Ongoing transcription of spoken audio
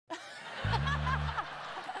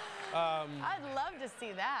I'd love to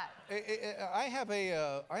see that. I have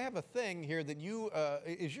a thing here that you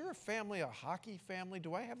is your family a hockey family?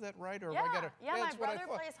 Do I have that right, or Yeah, have I got to? yeah. My brother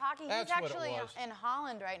plays hockey. That's he's what it actually was. in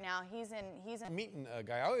Holland right now. He's in. Meeting a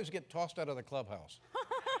guy. I always get tossed out of the clubhouse.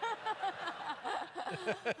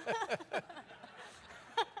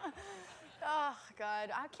 Oh God!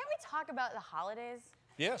 Can't we talk about the holidays?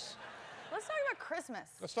 Yes. Let's talk about Christmas.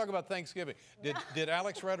 Let's talk about Thanksgiving. Did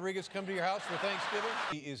Alex Rodriguez come to your house for Thanksgiving?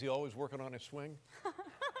 Is he always working on his swing?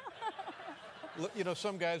 Look, you know,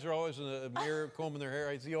 some guys are always in a mirror combing their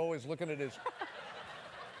hair. Is he always looking at his?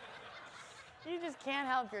 You just can't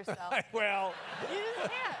help yourself. Well. You just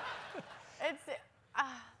can't. It's.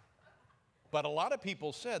 But a lot of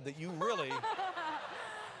people said that you really.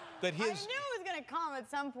 That his. I knew it was going to come at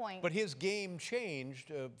some point. But his game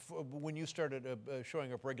changed when you started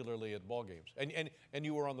showing up regularly at ball games, and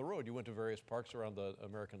you were on the road. You went to various parks around the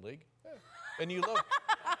American League, and you loved.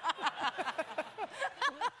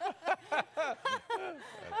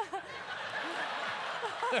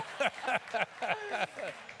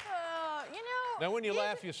 You know. Now, when you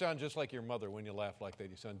laugh, you sound just like your mother. When you laugh like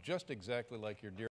that, you sound just exactly like your dear.